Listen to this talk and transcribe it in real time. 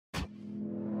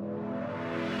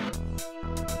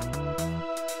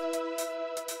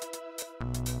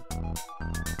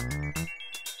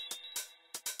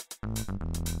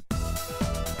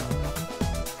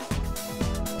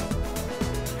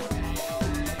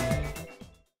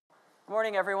Good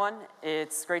morning, everyone.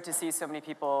 It's great to see so many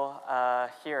people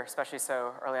here, especially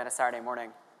so early on a Saturday morning.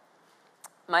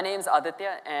 My name's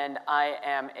Aditya, and I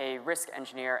am a risk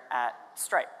engineer at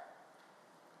Stripe.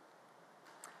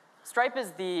 Stripe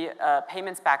is the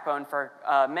payments backbone for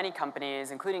many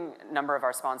companies, including a number of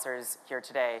our sponsors here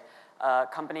today.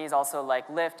 Companies also like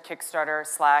Lyft, Kickstarter,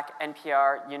 Slack,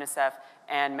 NPR, UNICEF,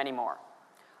 and many more.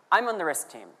 I'm on the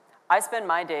risk team. I spend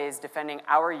my days defending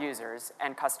our users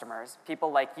and customers, people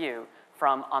like you,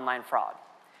 from online fraud.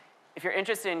 If you're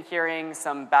interested in hearing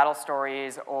some battle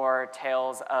stories or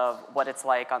tales of what it's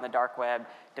like on the dark web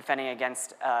defending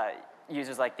against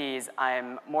users like these,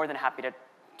 I'm more than happy to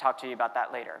talk to you about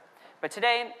that later. But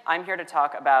today, I'm here to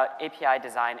talk about API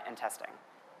design and testing.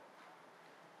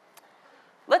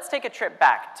 Let's take a trip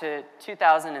back to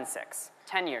 2006,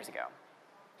 10 years ago.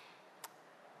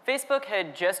 Facebook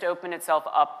had just opened itself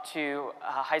up to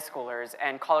high schoolers,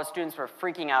 and college students were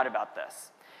freaking out about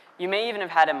this. You may even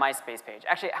have had a MySpace page.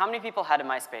 Actually, how many people had a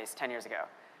MySpace 10 years ago?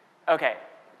 Okay,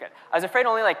 good. I was afraid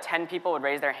only like 10 people would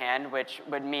raise their hand, which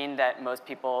would mean that most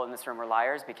people in this room were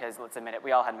liars, because let's admit it,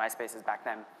 we all had MySpaces back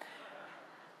then.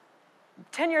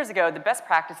 10 years ago, the best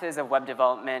practices of web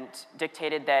development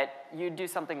dictated that you'd do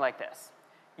something like this.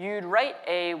 You'd write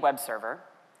a web server,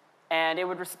 and it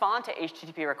would respond to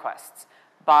HTTP requests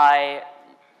by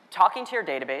talking to your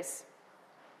database,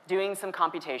 doing some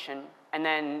computation, and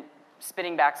then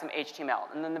spitting back some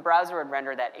HTML. And then the browser would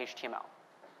render that HTML.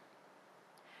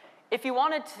 If you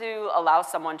wanted to allow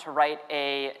someone to write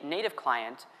a native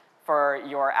client for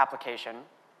your application,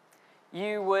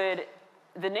 the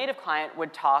native client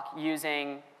would talk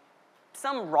using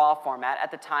some raw format,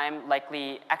 at the time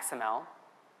likely XML,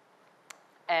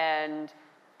 and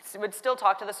would still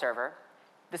talk to the server.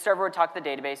 The server would talk to the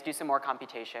database, do some more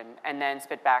computation, and then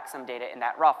spit back some data in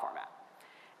that raw format.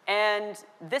 And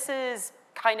this is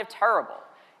kind of terrible.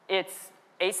 It's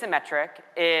asymmetric.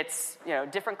 It's,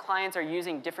 different clients are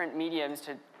using different mediums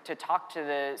to talk to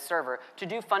the server to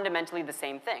do fundamentally the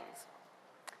same things.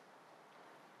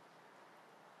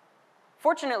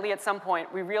 Fortunately, at some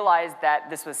point, we realized that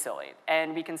this was silly,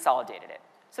 and we consolidated it.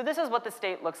 So this is what the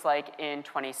state looks like in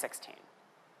 2016.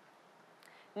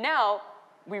 Now,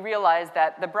 we realize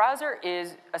that the browser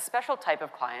is a special type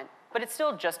of client, but it's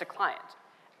still just a client.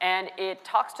 And it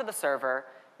talks to the server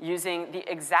using the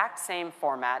exact same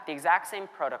format, the exact same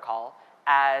protocol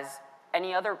as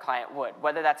any other client would,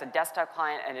 whether that's a desktop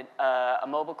client and a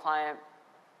mobile client.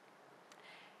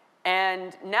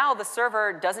 And now the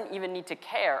server doesn't even need to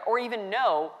care or even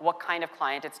know what kind of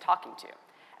client it's talking to.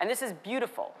 And this is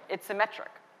beautiful. It's symmetric.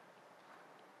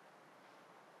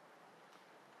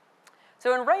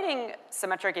 So in writing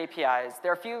symmetric APIs,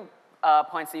 there are a few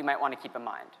points that you might want to keep in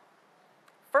mind.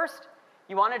 First,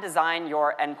 you want to design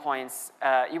your endpoints.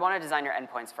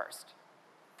 First.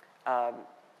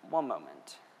 One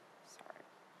moment. Sorry.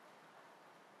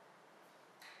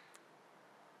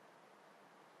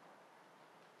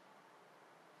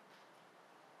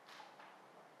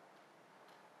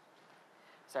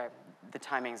 Sorry, the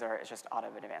timings it's just auto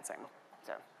advancing.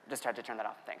 So just tried to turn that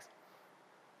off. Thanks.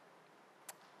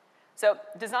 So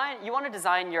you want to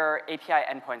design your API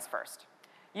endpoints first.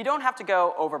 You don't have to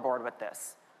go overboard with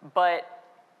this, but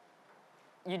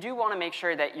you do want to make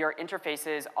sure that your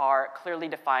interfaces are clearly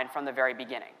defined from the very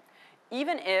beginning.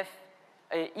 Even if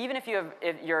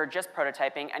you're just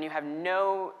prototyping and you have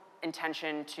no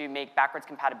intention to make backwards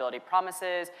compatibility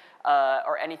promises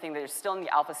or anything that is still in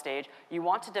the alpha stage, you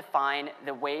want to define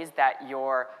the ways that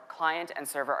your client and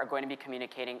server are going to be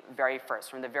communicating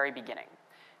from the very beginning.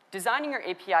 Designing your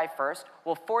API first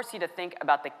will force you to think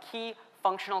about the key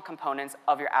functional components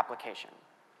of your application.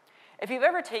 If you've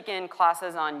ever taken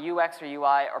classes on UX or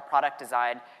UI or product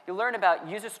design, you'll learn about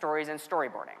user stories and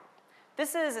storyboarding.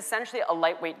 This is essentially a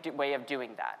lightweight way of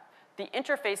doing that. The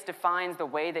interface defines the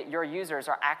way that your users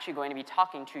are actually going to be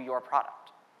talking to your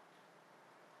product.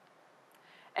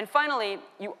 And finally,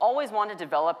 you always want to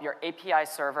develop your API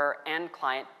server and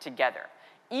client together.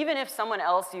 Even if someone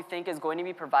else you think is going to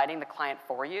be providing the client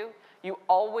for you, you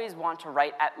always want to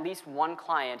write at least one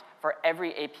client for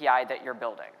every API that you're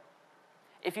building.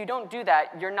 If you don't do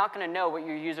that, you're not going to know what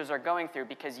your users are going through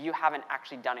because you haven't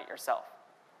actually done it yourself.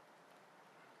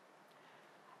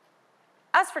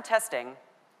 As for testing,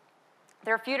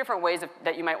 there are a few different ways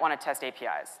that you might want to test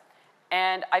APIs.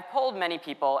 And I've polled many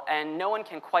people, and no one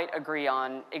can quite agree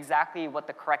on exactly what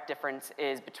the correct difference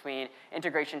is between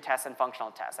integration tests and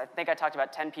functional tests. I think I talked to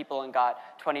about 10 people and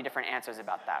got 20 different answers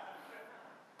about that.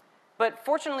 But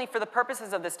fortunately, for the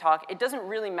purposes of this talk, it doesn't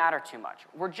really matter too much.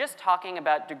 We're just talking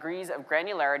about degrees of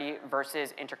granularity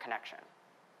versus interconnection.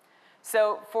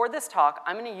 So for this talk,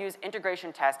 I'm going to use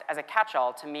integration test as a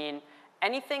catch-all to mean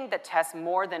anything that tests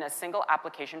more than a single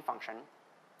application function,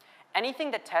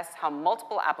 anything that tests how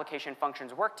multiple application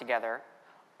functions work together,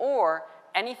 or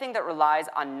anything that relies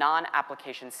on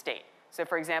non-application state. So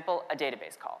for example, a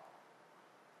database call.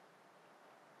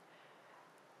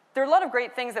 There are a lot of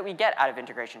great things that we get out of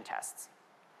integration tests.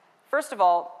 First of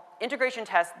all, integration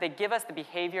tests, they give us the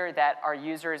behavior that our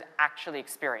users actually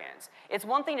experience. It's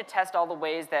one thing to test all the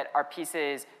ways that our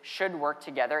pieces should work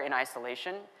together in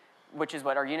isolation, which is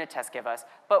what our unit tests give us,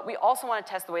 but we also want to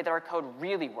test the way that our code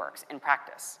really works in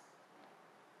practice.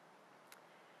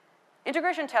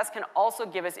 Integration tests can also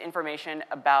give us information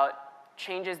about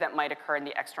changes that might occur in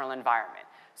the external environment.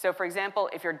 So for example,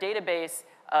 if your database,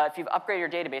 if you've upgraded your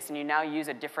database and you now use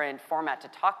a different format to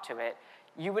talk to it,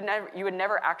 you would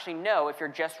never actually know if you're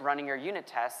just running your unit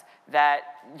tests that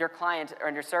your client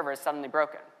or your server is suddenly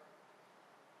broken.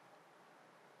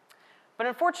 But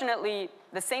unfortunately,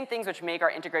 the same things which make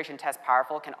our integration tests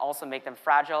powerful can also make them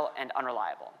fragile and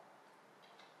unreliable.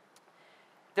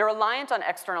 They're reliant on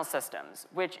external systems,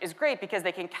 which is great because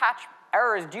they can catch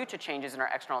errors due to changes in our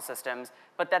external systems,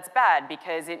 but that's bad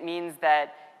because it means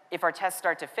that if our tests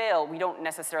start to fail, we don't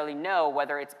necessarily know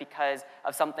whether it's because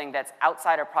of something that's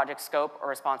outside our project scope or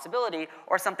responsibility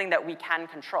or something that we can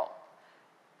control.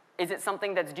 Is it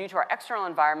something that's due to our external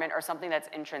environment or something that's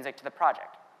intrinsic to the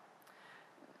project?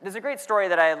 There's a great story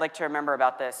that I like to remember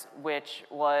about this, which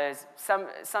was some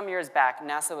years back,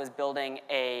 NASA was building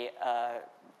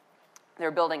they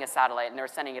were building a satellite and they were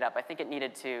sending it up. I think it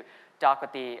needed to dock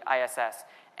with the ISS.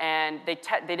 And they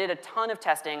did a ton of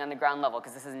testing on the ground level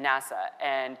because this is NASA.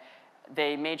 And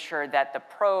they made sure that the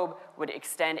probe would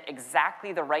extend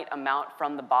exactly the right amount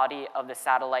from the body of the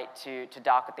satellite to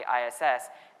dock with the ISS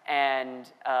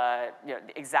and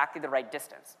exactly the right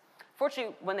distance.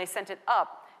 Fortunately, when they sent it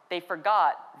up, they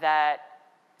forgot that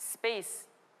space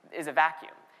is a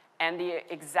vacuum. And the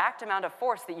exact amount of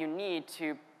force that you need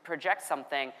to project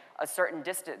something a certain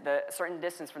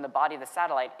distance from the body of the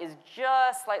satellite is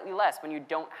just slightly less when you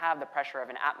don't have the pressure of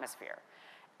an atmosphere.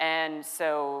 And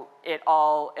so it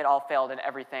all failed and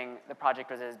everything, the project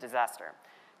was a disaster.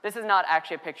 This is not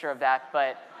actually a picture of that,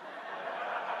 but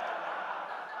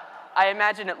I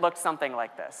imagine it looked something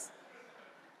like this.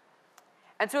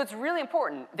 And so it's really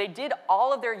important. They did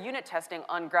all of their unit testing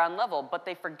on ground level, but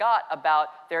they forgot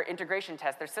about their integration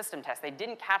tests, their system tests. They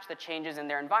didn't catch the changes in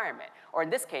their environment, or in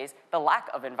this case, the lack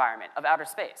of environment, of outer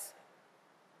space.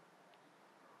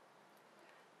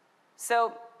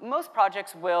 So most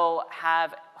projects will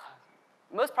have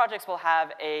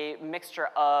a mixture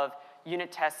of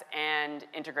unit tests and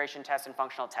integration tests and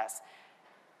functional tests,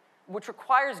 which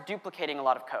requires duplicating a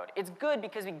lot of code. It's good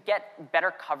because we get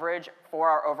better coverage for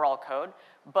our overall code,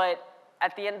 but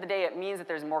at the end of the day, it means that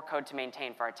there's more code to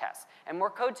maintain for our tests. And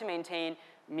more code to maintain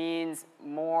means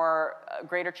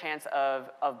greater chance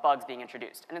of bugs being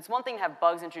introduced. And it's one thing to have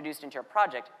bugs introduced into your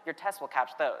project. Your tests will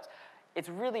catch those. It's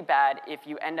really bad if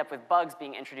you end up with bugs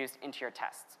being introduced into your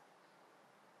tests.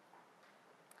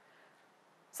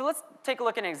 So let's take a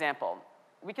look at an example.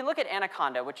 We can look at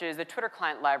Anaconda, which is the Twitter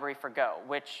client library for Go,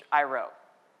 which I wrote.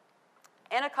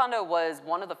 Anaconda was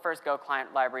one of the first Go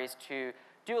client libraries to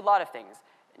do a lot of things.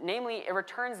 Namely, it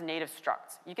returns native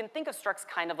structs. You can think of structs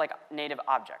kind of like native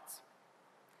objects.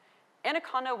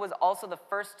 Anaconda was also the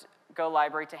first Go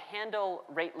library to handle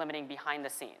rate limiting behind the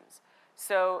scenes.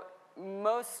 So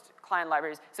most client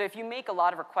libraries, so if you make a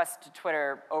lot of requests to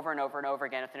Twitter over and over and over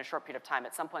again within a short period of time,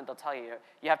 at some point they'll tell you,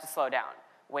 you have to slow down,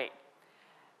 wait.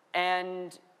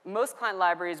 And most client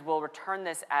libraries will return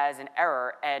this as an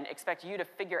error and expect you to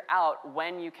figure out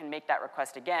when you can make that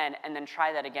request again and then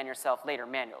try that again yourself later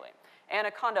manually.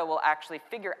 Anaconda will actually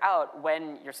figure out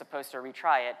when you're supposed to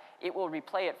retry it. It will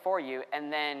replay it for you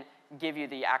and then give you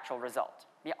the actual result,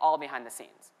 all behind the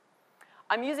scenes.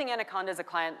 I'm using Anaconda as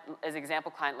an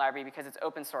example client library because it's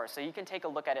open source, so you can take a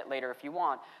look at it later if you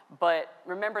want. But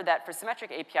remember that for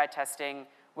symmetric API testing,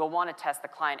 we'll want to test the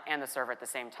client and the server at the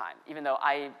same time. Even though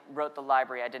I wrote the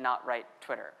library, I did not write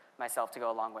Twitter myself to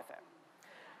go along with it.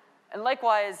 And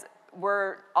likewise,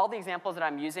 all the examples that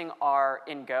I'm using are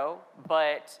in Go,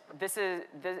 but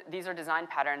these are design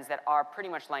patterns that are pretty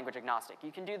much language agnostic.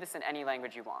 You can do this in any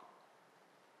language you want.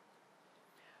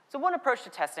 So one approach to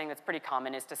testing that's pretty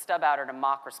common is to stub out or to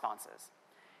mock responses.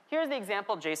 Here's the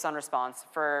example JSON response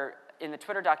in the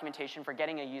Twitter documentation for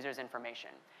getting a user's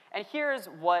information. And here's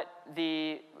what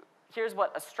a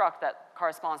struct that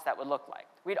corresponds to that would look like.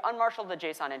 We'd unmarshal the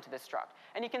JSON into this struct.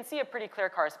 And you can see a pretty clear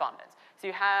correspondence. So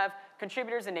you have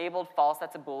contributors enabled false,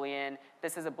 that's a Boolean.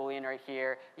 This is a Boolean right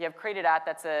here. You have created at,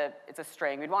 it's a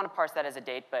string. We'd want to parse that as a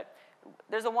date, but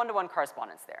there's a one-to-one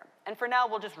correspondence there. And for now,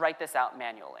 we'll just write this out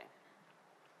manually.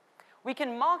 We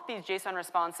can mock these JSON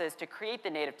responses to create the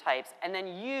native types and then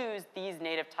use these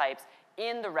native types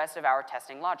in the rest of our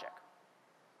testing logic.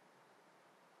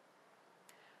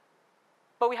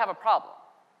 But we have a problem.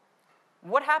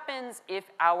 What happens if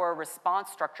our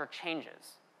response structure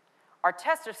changes? Our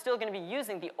tests are still going to be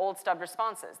using the old stub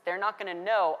responses. They're not going to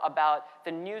know about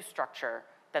the new structure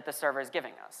that the server is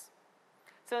giving us.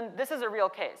 So this is a real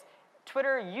case.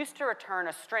 Twitter used to return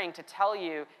a string to tell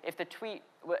you if a tweet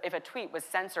was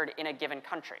censored in a given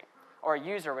country, or a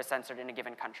user was censored in a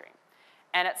given country.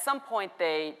 And at some point,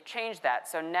 they changed that.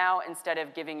 So now, instead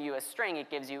of giving you a string, it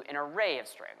gives you an array of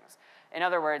strings. In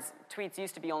other words, tweets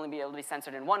used to only be able to be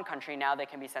censored in one country. Now they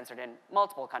can be censored in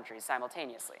multiple countries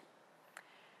simultaneously.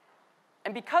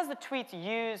 And because the tweets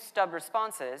use stub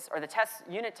responses, or the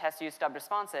unit tests use stub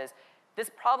responses, this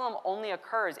problem only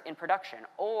occurs in production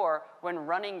or when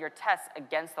running your tests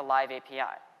against the live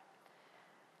API.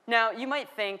 Now, you might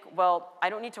think, well, I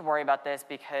don't need to worry about this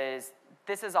because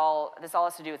this all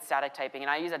has to do with static typing, and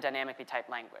I use a dynamically typed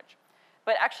language.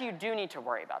 But actually, you do need to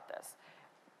worry about this.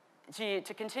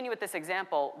 To continue with this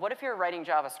example, what if you're writing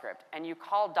JavaScript and you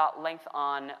call .length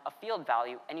on a field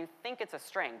value and you think it's a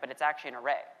string, but it's actually an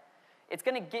array? It's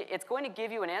going to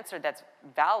give you an answer that's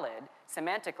valid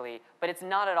semantically, but it's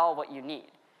not at all what you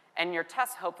need. And your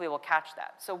tests hopefully will catch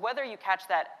that. So whether you catch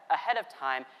that ahead of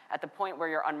time at the point where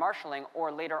you're unmarshalling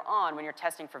or later on when you're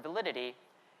testing for validity,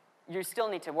 you still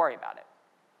need to worry about it.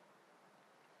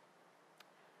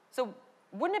 So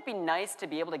wouldn't it be nice to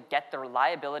be able to get the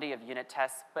reliability of unit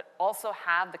tests, but also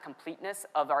have the completeness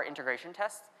of our integration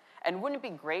tests? And wouldn't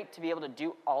it be great to be able to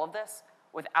do all of this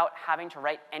without having to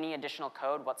write any additional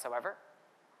code whatsoever?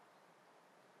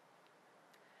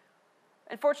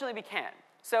 Unfortunately, we can.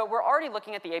 So we're already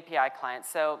looking at the API client,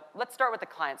 so let's start with the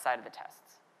client side of the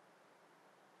tests.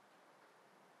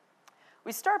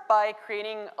 We start by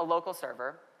creating a local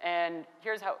server, and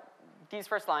here's how these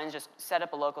first lines just set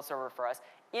up a local server for us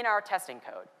in our testing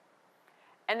code.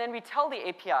 And then we tell the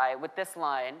API with this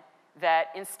line that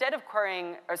instead of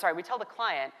querying, or sorry, we tell the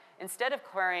client, instead of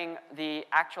querying the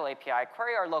actual API,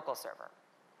 query our local server.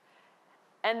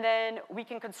 And then we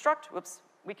can construct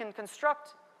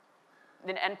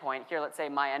an endpoint, here let's say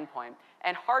my endpoint,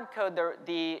 and hard code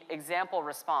the example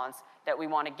response that we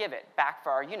want to give it back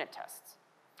for our unit tests.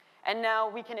 And now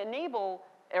we can enable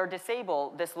or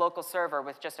disable this local server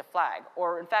with just a flag.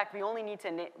 Or in fact, we only need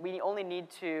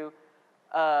to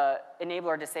enable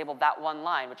or disable that one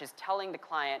line, which is telling the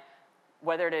client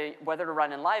whether to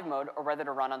run in live mode or whether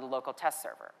to run on the local test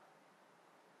server.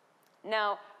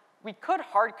 Now, we could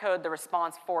hard code the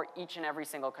response for each and every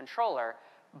single controller,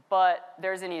 but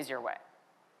there's an easier way.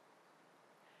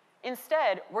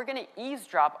 Instead, we're going to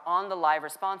eavesdrop on the live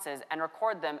responses and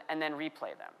record them and then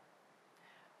replay them.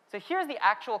 So here's the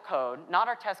actual code, not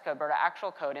our test code, but our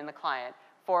actual code in the client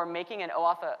for making an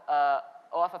OAuth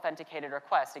authenticated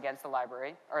request against the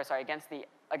library, or sorry, against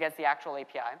the actual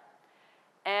API,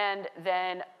 and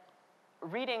then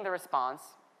reading the response,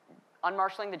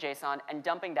 unmarshalling the JSON, and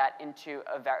dumping that into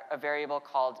a variable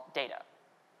called data.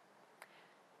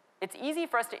 It's easy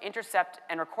for us to intercept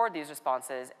and record these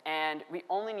responses, and we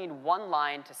only need one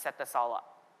line to set this all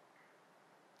up.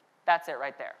 That's it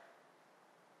right there.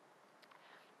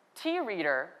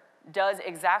 treader does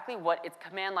exactly what its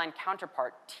command line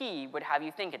counterpart, T, would have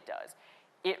you think it does.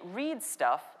 It reads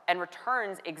stuff and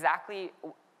returns exactly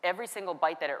every single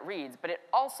byte that it reads, but it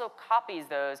also copies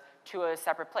those to a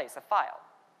separate place, a file.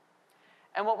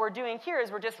 And what we're doing here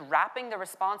is we're just wrapping the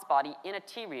response body in a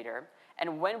treader,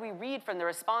 and when we read from the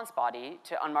response body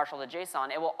to unmarshal the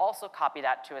JSON, it will also copy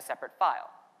that to a separate file.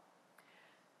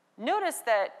 Notice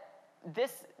that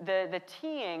the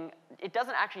teeing, it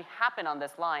doesn't actually happen on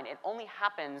this line. It only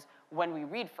happens when we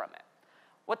read from it.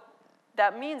 What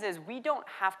that means is we don't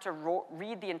have to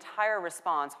read the entire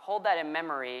response, hold that in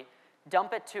memory,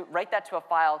 write that to a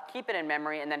file, keep it in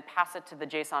memory, and then pass it to the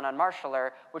JSON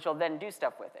unmarshaller, which will then do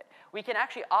stuff with it. We can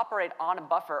actually operate on a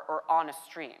buffer or on a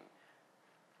stream.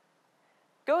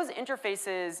 Go's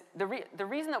interfaces, the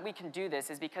reason that we can do this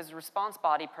is because the response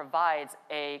body provides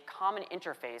a common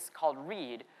interface called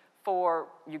read for,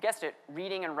 you guessed it,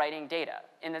 reading and writing data,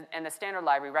 and the standard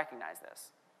library recognize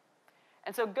this.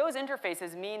 And so Go's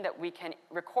interfaces mean that we can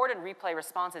record and replay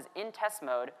responses in test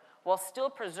mode while still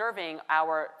preserving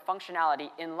our functionality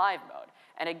in live mode.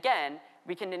 And again,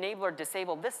 we can enable or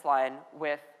disable this line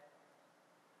with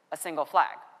a single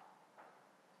flag.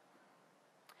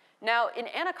 Now, in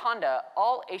Anaconda,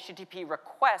 all HTTP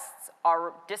requests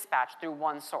are dispatched through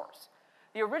one source.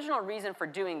 The original reason for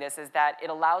doing this is that it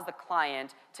allows the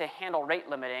client to handle rate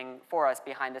limiting for us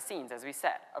behind the scenes, as we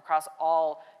said, across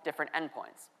all different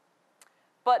endpoints.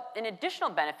 But an additional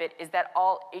benefit is that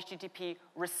all HTTP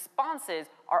responses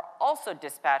are also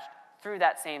dispatched through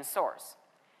that same source.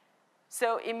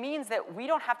 So it means that we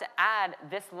don't have to add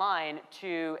this line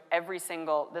to every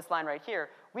single, this line right here,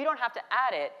 we don't have to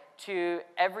add it to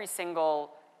every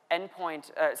single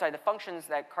endpoint, the functions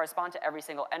that correspond to every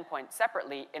single endpoint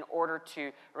separately in order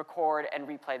to record and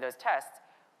replay those tests.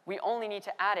 We only need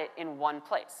to add it in one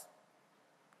place.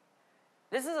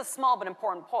 This is a small but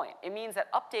important point. It means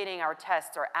that updating our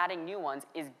tests or adding new ones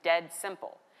is dead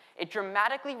simple. It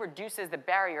dramatically reduces the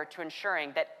barrier to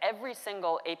ensuring that every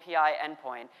single API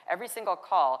endpoint, every single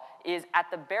call is at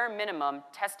the bare minimum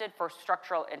tested for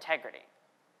structural integrity.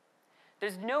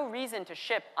 There's no reason to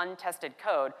ship untested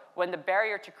code when the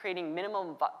barrier to creating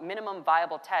minimum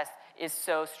viable tests is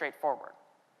so straightforward.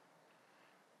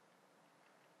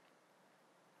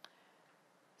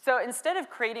 So instead of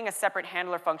creating a separate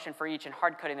handler function for each and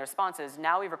hard-coding the responses,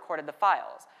 now we've recorded the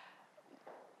files.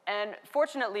 And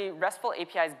fortunately, RESTful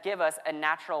APIs give us a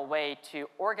natural way to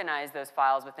organize those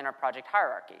files within our project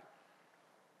hierarchy.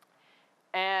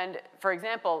 And for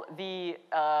example, the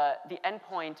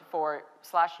endpoint for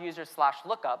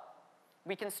 /user/lookup,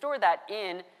 we can store that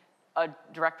in a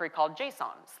directory called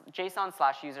JSON,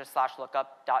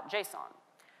 JSON/user/lookup.json.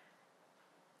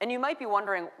 And you might be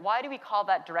wondering, why do we call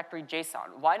that directory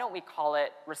JSON? Why don't we call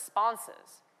it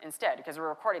responses instead? Because we're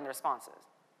recording the responses.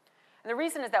 And the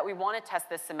reason is that we want to test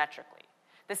this symmetrically.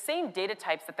 The same data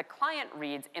types that the client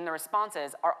reads in the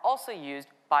responses are also used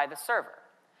by the server.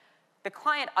 The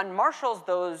client unmarshals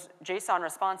those JSON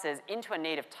responses into a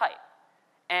native type.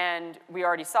 And we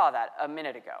already saw that a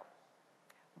minute ago.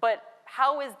 But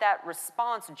how is that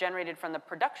response generated from the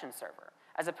production server,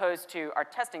 as opposed to our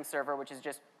testing server, which is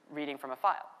just reading from a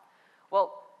file?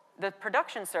 Well, the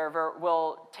production server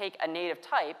will take a native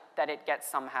type that it gets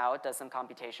somehow, it does some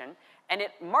computation, and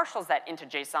it marshals that into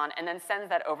JSON and then sends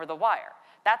that over the wire.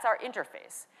 That's our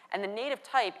interface. And the native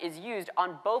type is used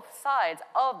on both sides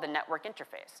of the network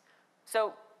interface.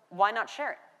 So why not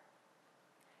share it?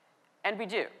 And we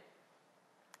do.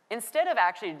 Instead of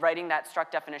actually writing that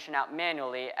struct definition out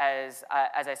manually, as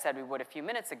I said we would a few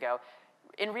minutes ago,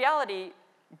 in reality,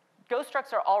 Go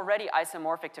structs are already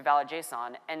isomorphic to valid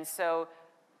JSON, and so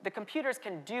the computers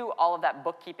can do all of that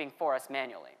bookkeeping for us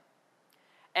manually.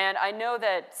 And I know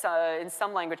that in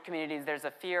some language communities there's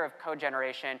a fear of code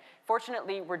generation.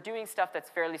 Fortunately, we're doing stuff that's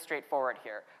fairly straightforward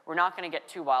here. We're not going to get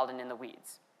too wild and in the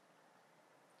weeds.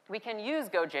 We can use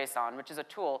GoJSON, which is a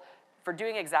tool for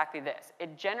doing exactly this.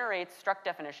 It generates struct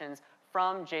definitions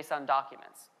from JSON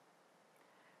documents.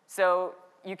 So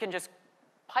you can just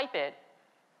pipe it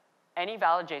any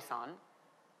valid JSON,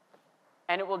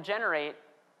 and it will generate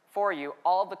for you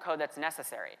all the code that's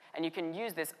necessary. And you can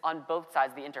use this on both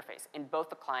sides of the interface, in both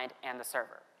the client and the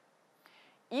server.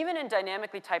 Even in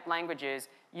dynamically typed languages,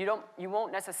 you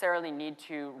won't necessarily need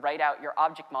to write out your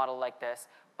object model like this,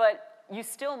 but you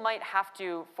still might have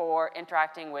to for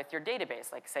interacting with your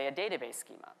database, like say a database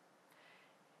schema.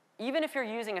 Even if you're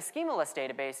using a schemaless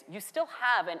database, you still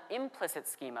have an implicit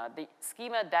schema, the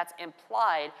schema that's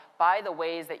implied by the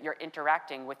ways that you're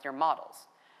interacting with your models.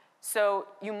 So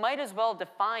you might as well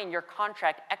define your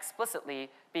contract explicitly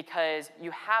because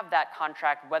you have that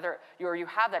contract, you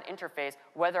have that interface,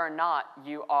 whether or not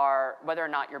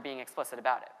you're being explicit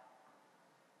about it.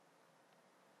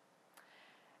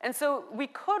 And so we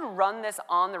could run this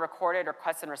on the recorded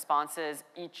requests and responses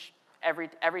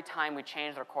every time we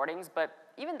change the recordings, but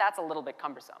even that's a little bit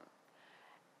cumbersome.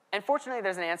 And fortunately,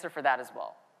 there's an answer for that as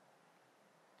well.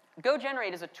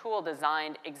 GoGenerate is a tool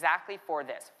designed exactly for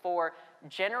this, for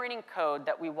generating code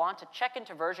that we want to check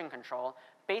into version control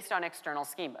based on external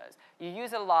schemas. You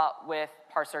use it a lot with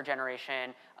parser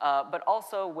generation, but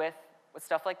also with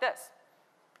stuff like this.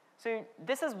 So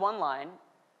this is one line,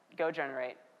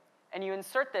 GoGenerate, and you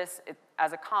insert this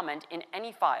as a comment in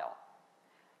any file.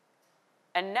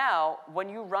 And now, when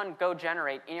you run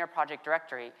GoGenerate in your project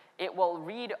directory, it will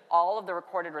read all of the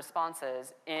recorded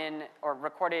responses or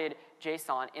recorded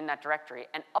JSON in that directory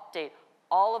and update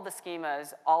all of the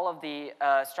schemas, all of the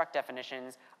struct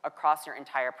definitions across your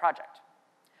entire project.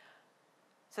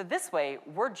 So this way,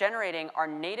 we're generating our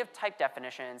native type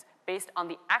definitions based on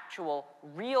the actual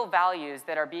real values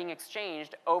that are being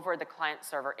exchanged over the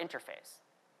client-server interface.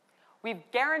 We've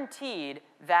guaranteed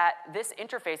that this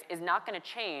interface is not going to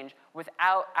change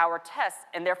without our tests,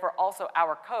 and therefore also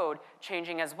our code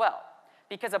changing as well.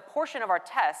 Because a portion of our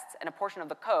tests and a portion of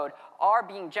the code are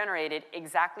being generated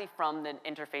exactly from the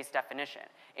interface definition,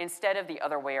 instead of the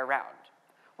other way around.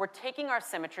 We're taking our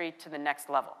symmetry to the next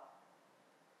level.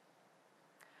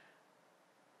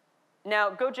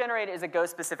 Now, GoGenerate is a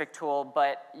Go-specific tool,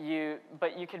 but you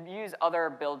could use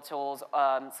other build tools,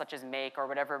 such as Make or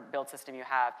whatever build system you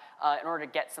have, in order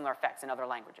to get similar effects in other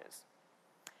languages.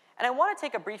 And I want to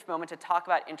take a brief moment to talk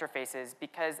about interfaces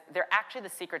because they're actually the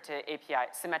secret to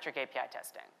symmetric API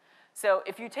testing. So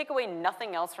if you take away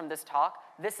nothing else from this talk,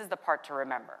 this is the part to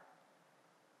remember.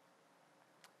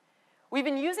 We've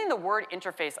been using the word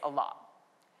interface a lot.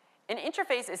 An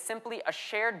interface is simply a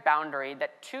shared boundary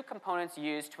that two components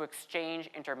use to exchange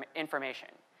information.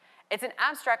 It's an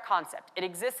abstract concept. It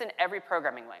exists in every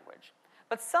programming language.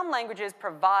 But some languages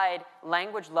provide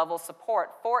language-level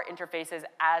support for interfaces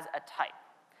as a type.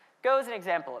 Go is an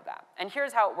example of that. And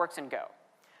here's how it works in Go.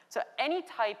 So any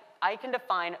type, I can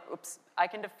define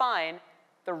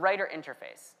the writer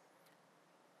interface.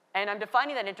 And I'm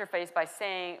defining that interface by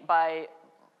saying, by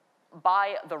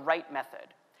the write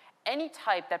method. Any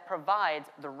type that provides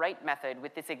the write method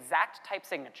with this exact type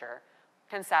signature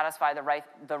can satisfy the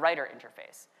writer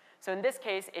interface. So in this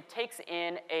case, it takes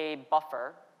in a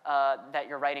buffer that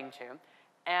you're writing to,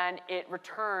 and it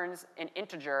returns an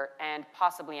integer and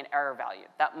possibly an error value.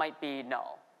 That might be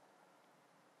null.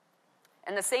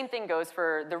 And the same thing goes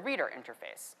for the reader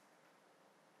interface.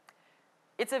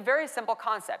 It's a very simple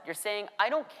concept. You're saying, I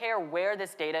don't care where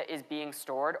this data is being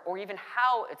stored or even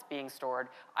how it's being stored.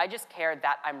 I just care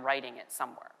that I'm writing it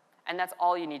somewhere. And that's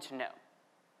all you need to know.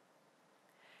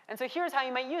 And so here's how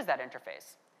you might use that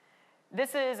interface.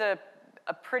 This is a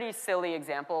pretty silly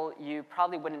example. You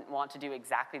probably wouldn't want to do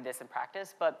exactly this in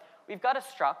practice, but we've got a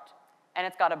struct, and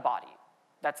it's got a body.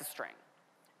 That's a string.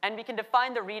 And we can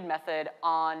define the read method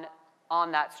on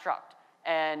that struct.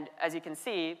 And as you can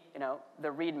see,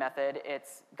 the read method,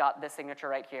 it's got this signature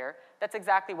right here. That's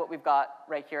exactly what we've got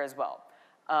right here as well.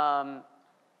 And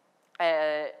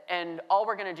all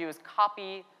we're going to do is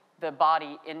copy the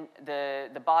body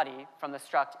from the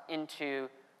struct into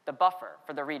the buffer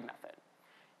for the read method.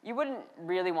 You wouldn't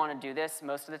really want to do this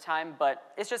most of the time,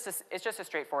 but it's just a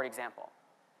straightforward example.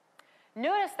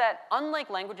 Notice that unlike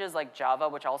languages like Java,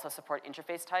 which also support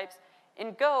interface types,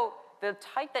 in Go, the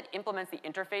type that implements the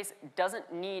interface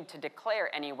doesn't need to declare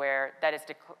anywhere that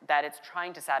it's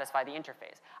trying to satisfy the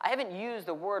interface. I haven't used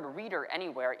the word reader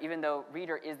anywhere, even though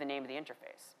reader is the name of the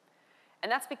interface.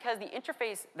 And that's because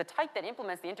the type that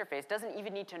implements the interface doesn't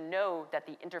even need to know that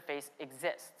the interface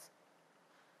exists.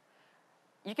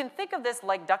 You can think of this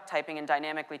like duck typing in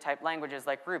dynamically typed languages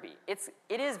like Ruby. It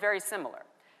is very similar.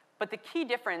 But the key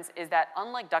difference is that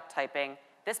unlike duck typing,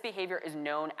 this behavior is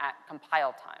known at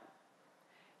compile time.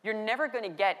 You're never going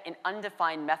to get an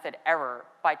undefined method error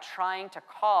by trying to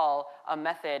call a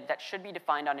method that should be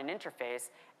defined on an interface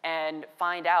and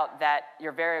find out that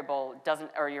your variable doesn't,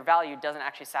 or your value doesn't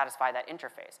actually satisfy that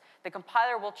interface. The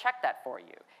compiler will check that for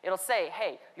you. It'll say,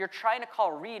 hey, you're trying to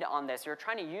call read on this. You're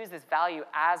trying to use this value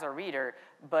as a reader,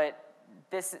 but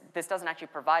this doesn't actually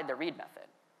provide the read method.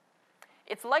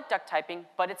 It's like duck typing,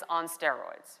 but it's on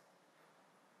steroids.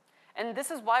 And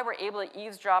this is why we're able to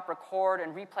eavesdrop, record,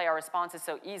 and replay our responses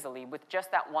so easily with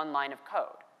just that one line of code.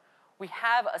 We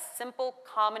have a simple,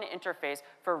 common interface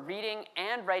for reading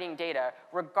and writing data,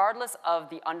 regardless of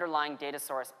the underlying data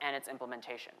source and its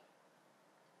implementation.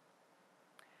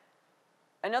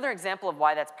 Another example of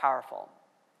why that's powerful.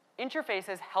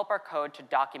 Interfaces help our code to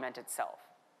document itself.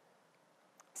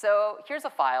 So here's a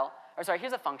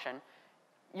function.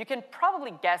 You can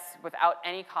probably guess without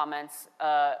any comments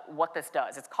what this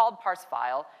does. It's called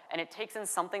parseFile, and it takes in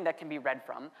something that can be read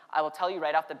from. I will tell you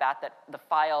right off the bat that the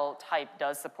file type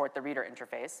does support the reader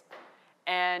interface.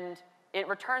 And it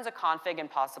returns a config and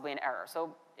possibly an error.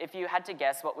 So if you had to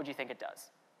guess, what would you think it does?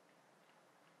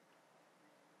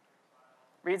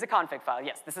 Reads a config file.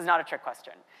 Yes, this is not a trick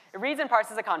question. It reads and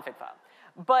parses a config file.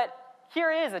 But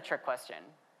here is a trick question,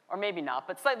 or maybe not,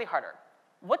 but slightly harder.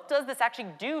 What does this actually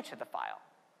do to the file?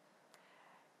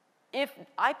 If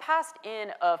I passed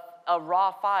in a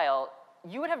raw file,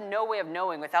 you would have no way of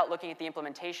knowing without looking at the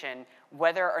implementation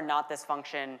whether or not this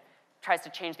function tries to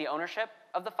change the ownership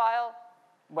of the file,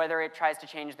 whether it tries to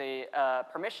change the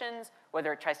permissions,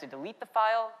 whether it tries to delete the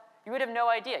file. You would have no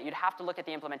idea. You'd have to look at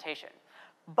the implementation.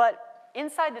 But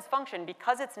inside this function,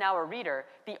 because it's now a reader,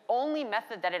 the only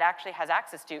method that it actually has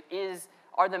access to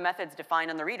are the methods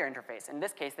defined on the reader interface. In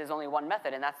this case, there's only one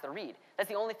method, and that's the read. That's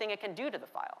the only thing it can do to the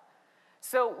file.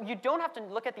 So you don't have to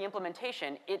look at the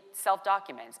implementation. It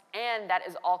self-documents, and that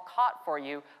is all caught for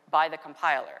you by the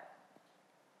compiler.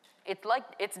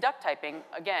 It's duck typing,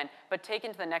 again, but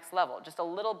taken to the next level, just a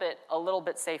little bit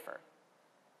safer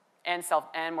and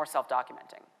more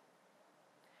self-documenting.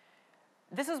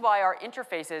 This is why our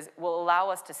interfaces will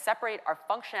allow us to separate our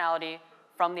functionality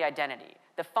from the identity.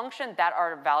 The function that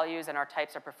our values and our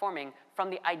types are performing from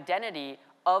the identity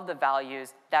of the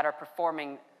values that are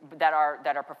performing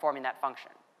that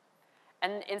function.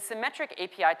 And in symmetric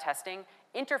API testing,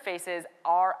 interfaces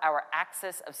are our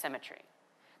axis of symmetry.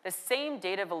 The same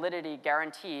data validity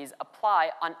guarantees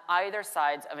apply on either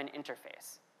sides of an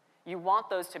interface. You want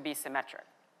those to be symmetric.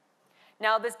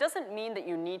 Now, this doesn't mean that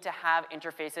you need to have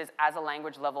interfaces as a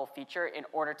language level feature in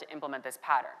order to implement this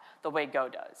pattern, the way Go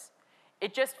does.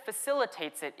 It just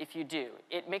facilitates it if you do.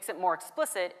 It makes it more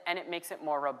explicit, and it makes it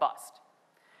more robust.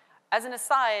 As an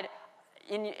aside,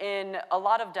 in a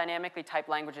lot of dynamically typed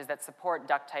languages that support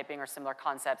duck typing or similar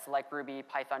concepts like Ruby,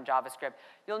 Python, JavaScript,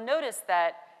 you'll notice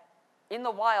that in the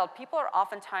wild, people are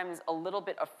oftentimes a little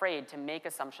bit afraid to make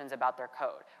assumptions about their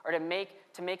code, or to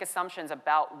make assumptions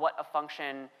about what a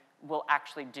function will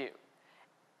actually do.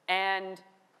 And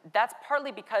that's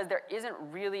partly because there isn't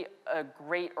really a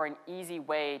great or an easy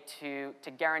way to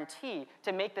guarantee,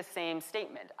 to make the same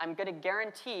statement. I'm going to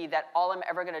guarantee that all I'm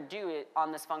ever going to do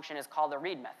on this function is call the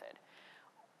read method.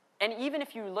 And even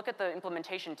if you look at the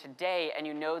implementation today and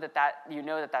you know that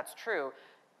that's true,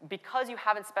 because you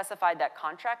haven't specified that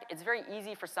contract, it's very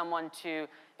easy for someone to,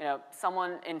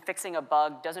 someone in fixing a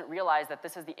bug doesn't realize that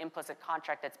this is the implicit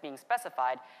contract that's being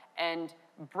specified and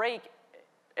break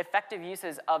effective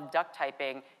uses of duck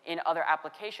typing in other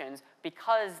applications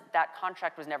because that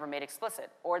contract was never made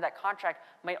explicit, or that contract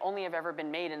might only have ever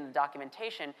been made in the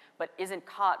documentation but isn't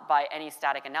caught by any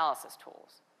static analysis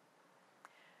tools.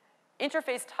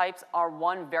 Interface types are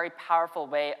one very powerful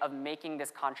way of making this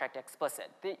contract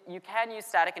explicit. You can use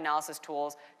static analysis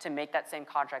tools to make that same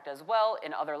contract as well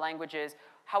in other languages.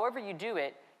 However you do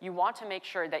it, you want to make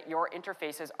sure that your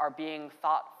interfaces are being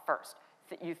thought first.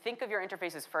 You think of your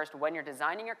interfaces first when you're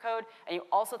designing your code, and you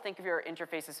also think of your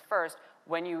interfaces first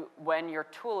when you're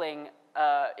tooling,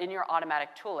 in your automatic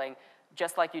tooling,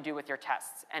 just like you do with your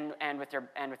tests and with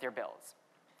your builds.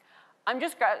 I'm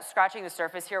just scratching the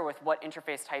surface here with what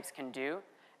interface types can do,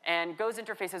 and Go's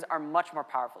interfaces are much more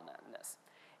powerful than this.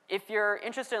 If you're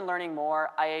interested in learning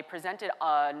more, I presented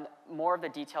on more of the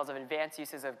details of advanced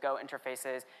uses of Go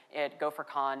interfaces at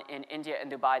Go4Con in India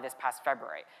and Dubai this past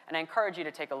February, and I encourage you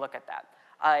to take a look at that.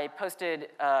 I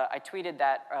tweeted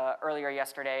that earlier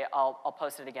yesterday. I'll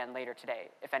post it again later today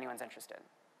if anyone's interested.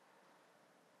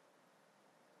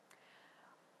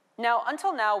 Now,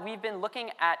 until now, we've been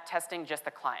looking at testing just the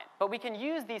client, but we can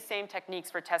use these same techniques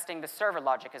for testing the server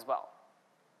logic as well.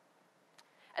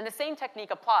 And the same technique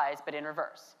applies, but in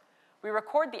reverse. We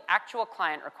record the actual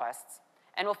client requests,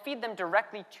 and we'll feed them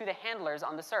directly to the handlers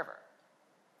on the server.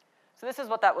 So this is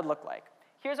what that would look like.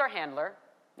 Here's our handler.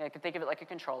 You can think of it like a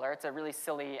controller. It's a really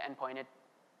silly endpoint. It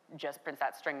just prints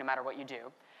that string no matter what you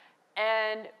do.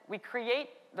 And we create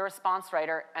the response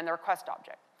writer and the request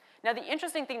object. Now, the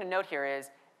interesting thing to note here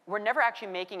is we're never actually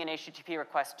making an HTTP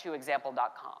request to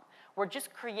example.com. We're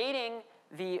just creating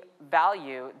the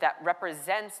value that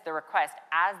represents the request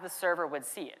as the server would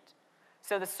see it.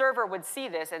 So the server would see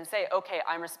this and say, OK,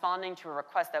 I'm responding to a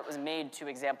request that was made to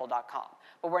example.com.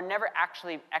 But we're never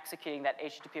actually executing that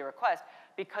HTTP request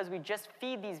because we just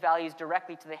feed these values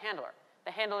directly to the handler.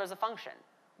 The handler is a function.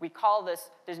 We call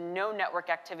this, there's no network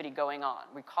activity going on.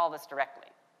 We call this directly.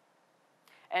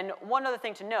 And one other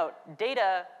thing to note,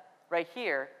 data right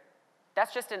here,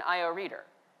 that's just an I/O reader.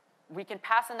 We can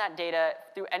pass in that data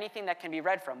through anything that can be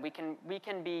read from. We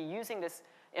can be using this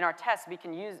in our tests. We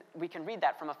can read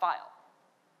that from a file.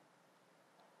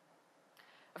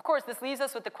 Of course, this leaves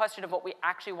us with the question of what we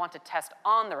actually want to test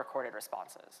on the recorded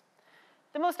responses.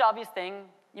 The most obvious thing,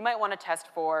 you might want to test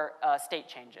for state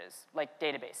changes, like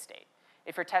database state.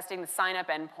 If you're testing the sign-up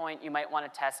endpoint, you might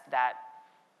want to test that,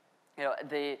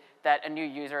 that a new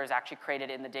user is actually created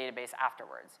in the database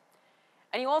afterwards.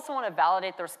 And you also want to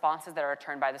validate the responses that are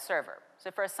returned by the server.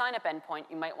 So for a sign-up endpoint,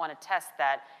 you might want to test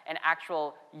that an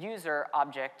actual user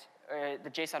object, or the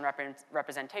JSON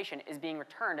representation, is being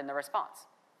returned in the response.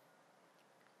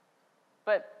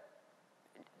 But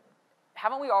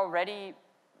haven't we already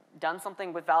done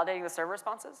something with validating the server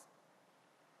responses?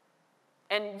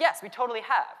 And yes, we totally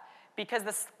have, because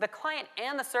the client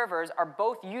and the servers are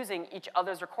both using each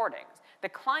other's recordings. The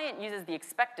client uses the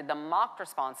expected, the mocked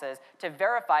responses to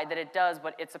verify that it does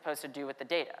what it's supposed to do with the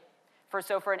data.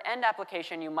 So for an end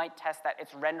application, you might test that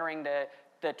it's rendering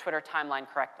the Twitter timeline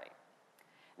correctly.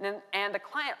 And the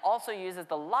client also uses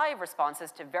the live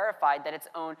responses to verify that its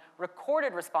own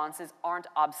recorded responses aren't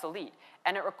obsolete,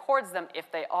 and it records them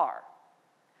if they are.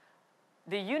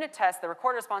 The unit test, the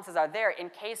recorded responses are there in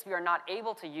case we are not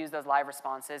able to use those live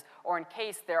responses, or in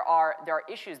case there are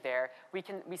issues there,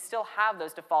 we still have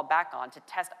those to fall back on to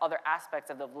test other aspects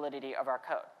of the validity of our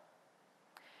code.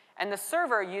 And the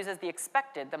server uses the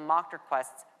expected, the mocked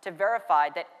requests, to verify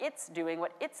that it's doing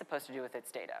what it's supposed to do with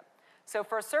its data. So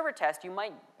for a server test,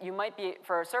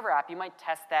 for a server app, you might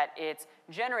test that it's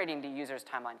generating the user's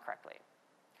timeline correctly.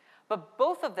 But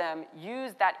both of them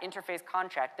use that interface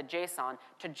contract, the JSON,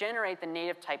 to generate the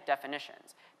native type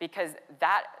definitions, because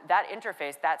that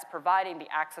interface, that's providing the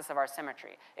access of our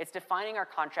symmetry. It's defining our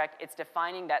contract, it's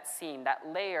defining that seam, that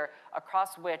layer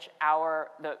across which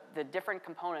the different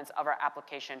components of our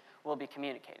application will be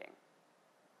communicating.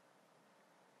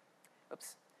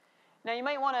 Oops. Now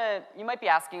you might be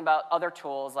asking about other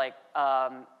tools like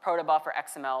protobuf or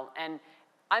XML, and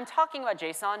I'm talking about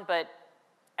JSON, but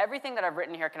everything that I've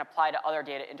written here can apply to other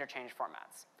data interchange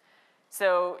formats.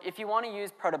 So if you want to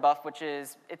use protobuf,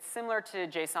 it's similar to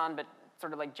JSON, but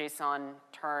sort of like JSON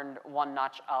turned one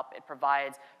notch up. It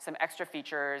provides some extra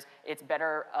features. It's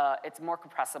better, it's more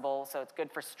compressible, so it's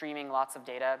good for streaming lots of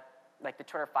data. Like the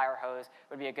Twitter fire hose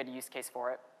would be a good use case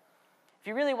for it. If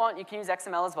you really want, you can use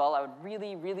XML as well. I would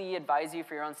really, really advise you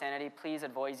for your own sanity, please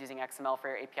avoid using XML for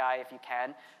your API if you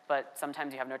can, but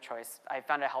sometimes you have no choice. I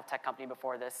founded a health tech company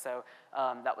before this, so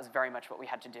that was very much what we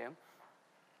had to do.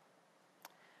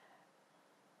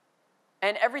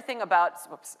 And everything about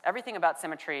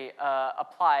symmetry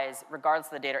applies regardless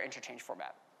of the data interchange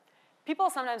format.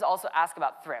 People sometimes also ask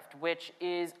about thrift, which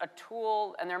is a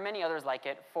tool, and there are many others like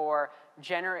it, for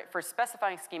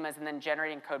specifying schemas and then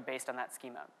generating code based on that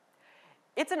schema.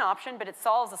 It's an option, but it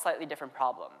solves a slightly different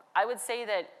problem. I would say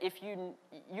that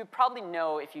you probably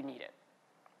know if you need it.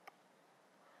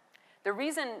 The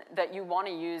reason that you want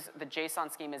to use the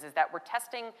JSON schemas is that we're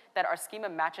testing that our schema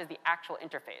matches the actual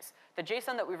interface. The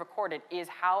JSON that we recorded is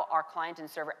how our client and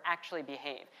server actually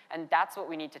behave, and that's what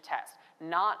we need to test,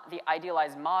 not the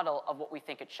idealized model of what we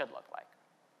think it should look like.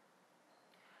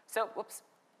 So, whoops.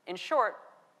 In short,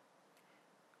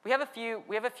 we have a few,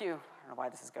 I don't know why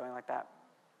this is going like that.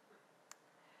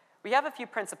 We have a few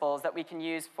principles that we can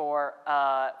use for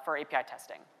API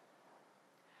testing.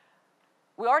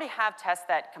 We already have tests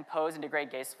that compose and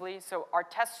degrade gracefully, so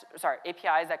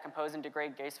APIs that compose and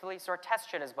degrade gracefully, so our tests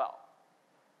should as well.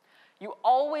 You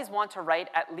always want to write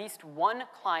at least one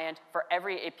client for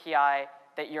every API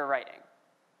that you're writing.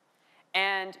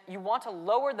 And you want to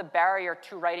lower the barrier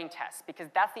to writing tests, because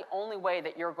that's the only way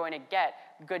that you're going to get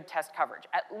good test coverage.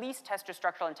 At least test your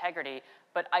structural integrity,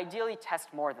 but ideally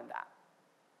test more than that.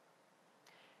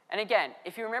 And again,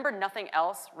 if you remember nothing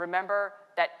else, remember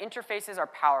that interfaces are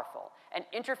powerful, and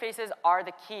interfaces are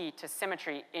the key to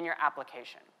symmetry in your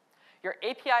application. Your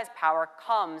API's power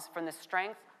comes from the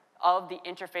strength of the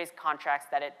interface contracts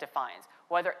that it defines,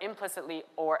 whether implicitly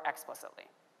or explicitly.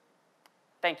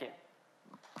 Thank you.